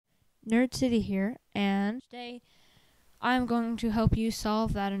Nerd City here, and today I'm going to help you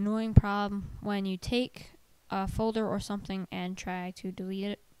solve that annoying problem when you take a folder or something and try to delete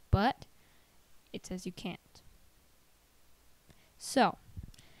it, but it says you can't. So,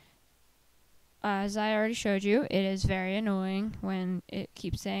 as I already showed you, it is very annoying when it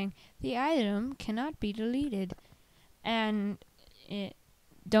keeps saying the item cannot be deleted, and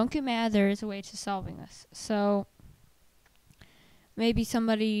don't get mad, there is a way to solving this. So, maybe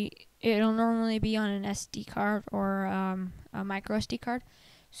it'll normally be on an SD card or a micro SD card.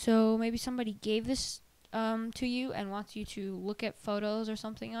 So maybe somebody gave this to you and wants you to look at photos or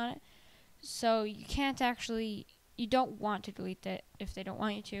something on it. So you don't want to delete it if they don't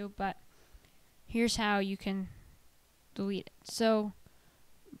want you to, but here's how you can delete it. So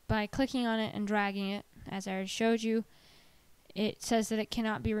by clicking on it and dragging it, as I already showed you, it says that it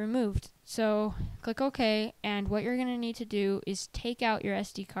cannot be removed. So click OK, and what you're going to need to do is take out your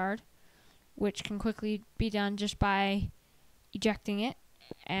SD card, which can quickly be done just by ejecting it.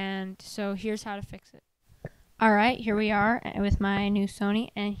 And so here's how to fix it. Alright, here we are with my new Sony,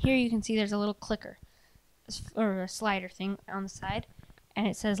 and here you can see there's a little clicker, or a slider thing on the side, and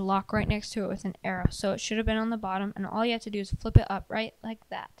it says lock right next to it with an arrow. So it should have been on the bottom, and all you have to do is flip it up right like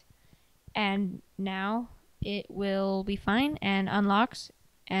that. And now it will be fine and unlocks,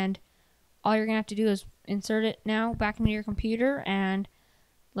 and all you're gonna have to do is insert it now back into your computer, and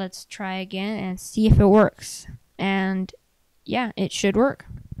let's try again and see if it works. And yeah, it should work.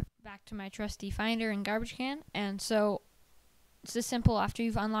 Back to my trusty Finder and garbage can, and so it's this simple. After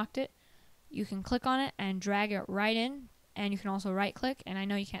you've unlocked it, you can click on it and drag it right in, and you can also right click, and I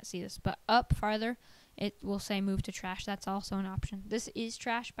know you can't see this, but up farther it will say move to trash. That's also an option. This is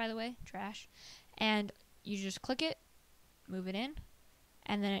trash, by the way, trash. And you just click it, move it in,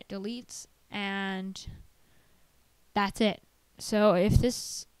 and then it deletes, and that's it. So if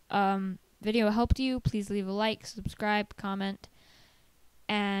this video helped you, please leave a like, subscribe, comment,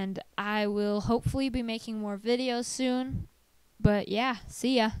 and I will hopefully be making more videos soon. But yeah,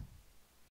 see ya.